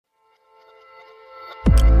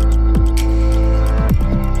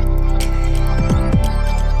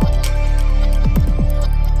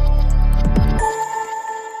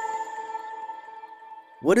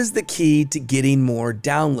What is the key to getting more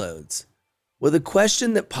downloads? Well, the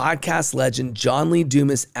question that podcast legend John Lee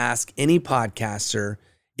Dumas asks any podcaster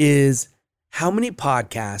is, how many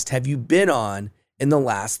podcasts have you been on in the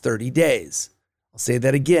last 30 days? I'll say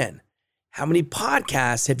that again. How many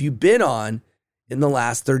podcasts have you been on in the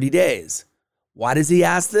last 30 days? Why does he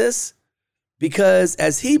ask this? Because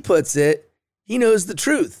as he puts it, he knows the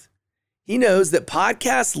truth. He knows that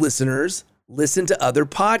podcast listeners listen to other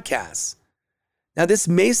podcasts. Now, this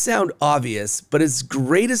may sound obvious, but as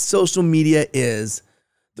great as social media is,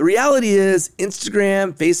 the reality is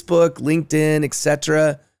Instagram, Facebook, LinkedIn,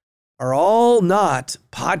 etc. are all not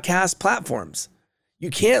podcast platforms. You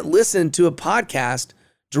can't listen to a podcast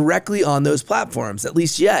directly on those platforms, at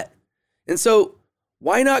least yet. And so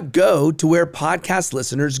why not go to where podcast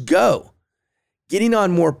listeners go? Getting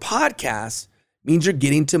on more podcasts means you're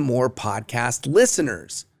getting to more podcast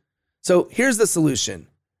listeners. So here's the solution.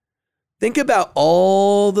 Think about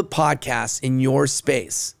all the podcasts in your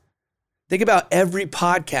space. Think about every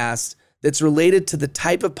podcast that's related to the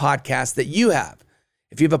type of podcast that you have.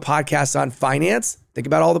 If you have a podcast on finance, think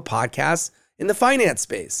about all the podcasts in the finance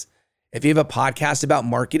space. If you have a podcast about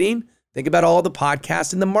marketing, think about all the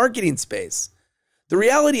podcasts in the marketing space. The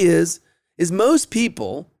reality is most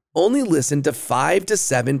people only listen to 5 to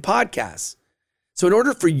 7 podcasts. So in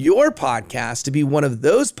order for your podcast to be one of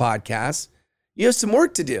those podcasts, you have some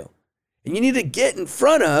work to do. And you need to get in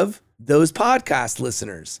front of those podcast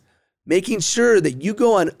listeners, making sure that you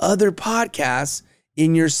go on other podcasts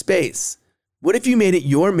in your space. What if you made it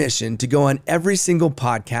your mission to go on every single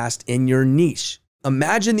podcast in your niche?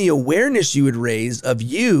 Imagine the awareness you would raise of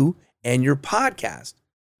you and your podcast.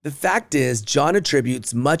 The fact is, John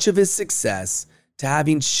attributes much of his success to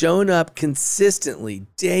having shown up consistently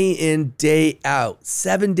day in, day out,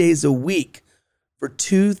 7 days a week for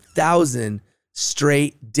 2,000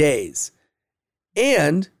 straight days.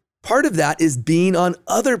 And part of that is being on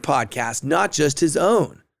other podcasts, not just his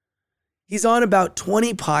own. He's on about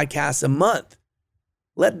 20 podcasts a month.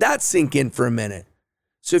 Let that sink in for a minute.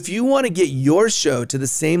 So if you want to get your show to the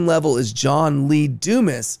same level as John Lee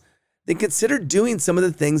Dumas, then consider doing some of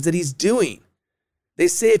the things that he's doing. They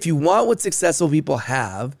say if you want what successful people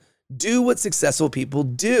have, do what successful people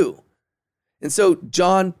do. And so,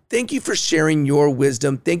 John, thank you for sharing your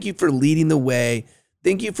wisdom. Thank you for leading the way.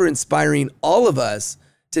 Thank you for inspiring all of us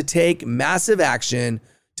to take massive action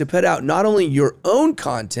to put out not only your own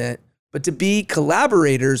content, but to be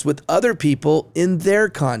collaborators with other people in their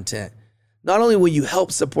content. Not only will you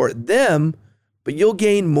help support them, but you'll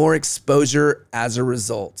gain more exposure as a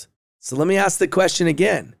result. So let me ask the question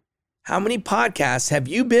again. How many podcasts have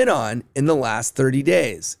you been on in the last 30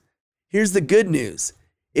 days? Here's the good news.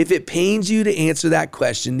 If it pains you to answer that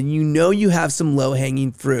question, then you know you have some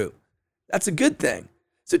low-hanging fruit. That's a good thing.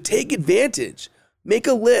 So take advantage. Make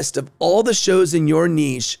a list of all the shows in your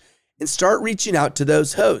niche and start reaching out to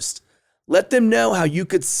those hosts. Let them know how you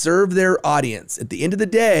could serve their audience. At the end of the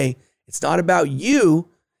day, it's not about you,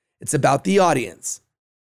 it's about the audience.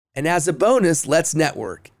 And as a bonus, let's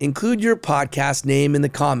network. Include your podcast name in the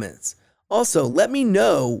comments. Also, let me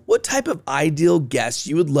know what type of ideal guests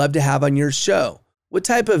you would love to have on your show. What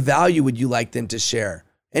type of value would you like them to share?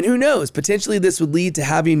 And who knows, potentially this would lead to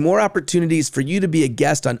having more opportunities for you to be a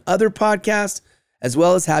guest on other podcasts, as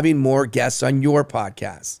well as having more guests on your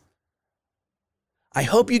podcast. I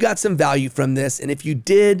hope you got some value from this, and if you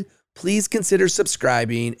did, please consider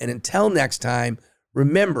subscribing. And until next time,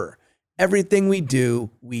 remember, everything we do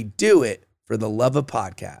it for the love of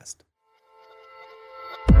podcast.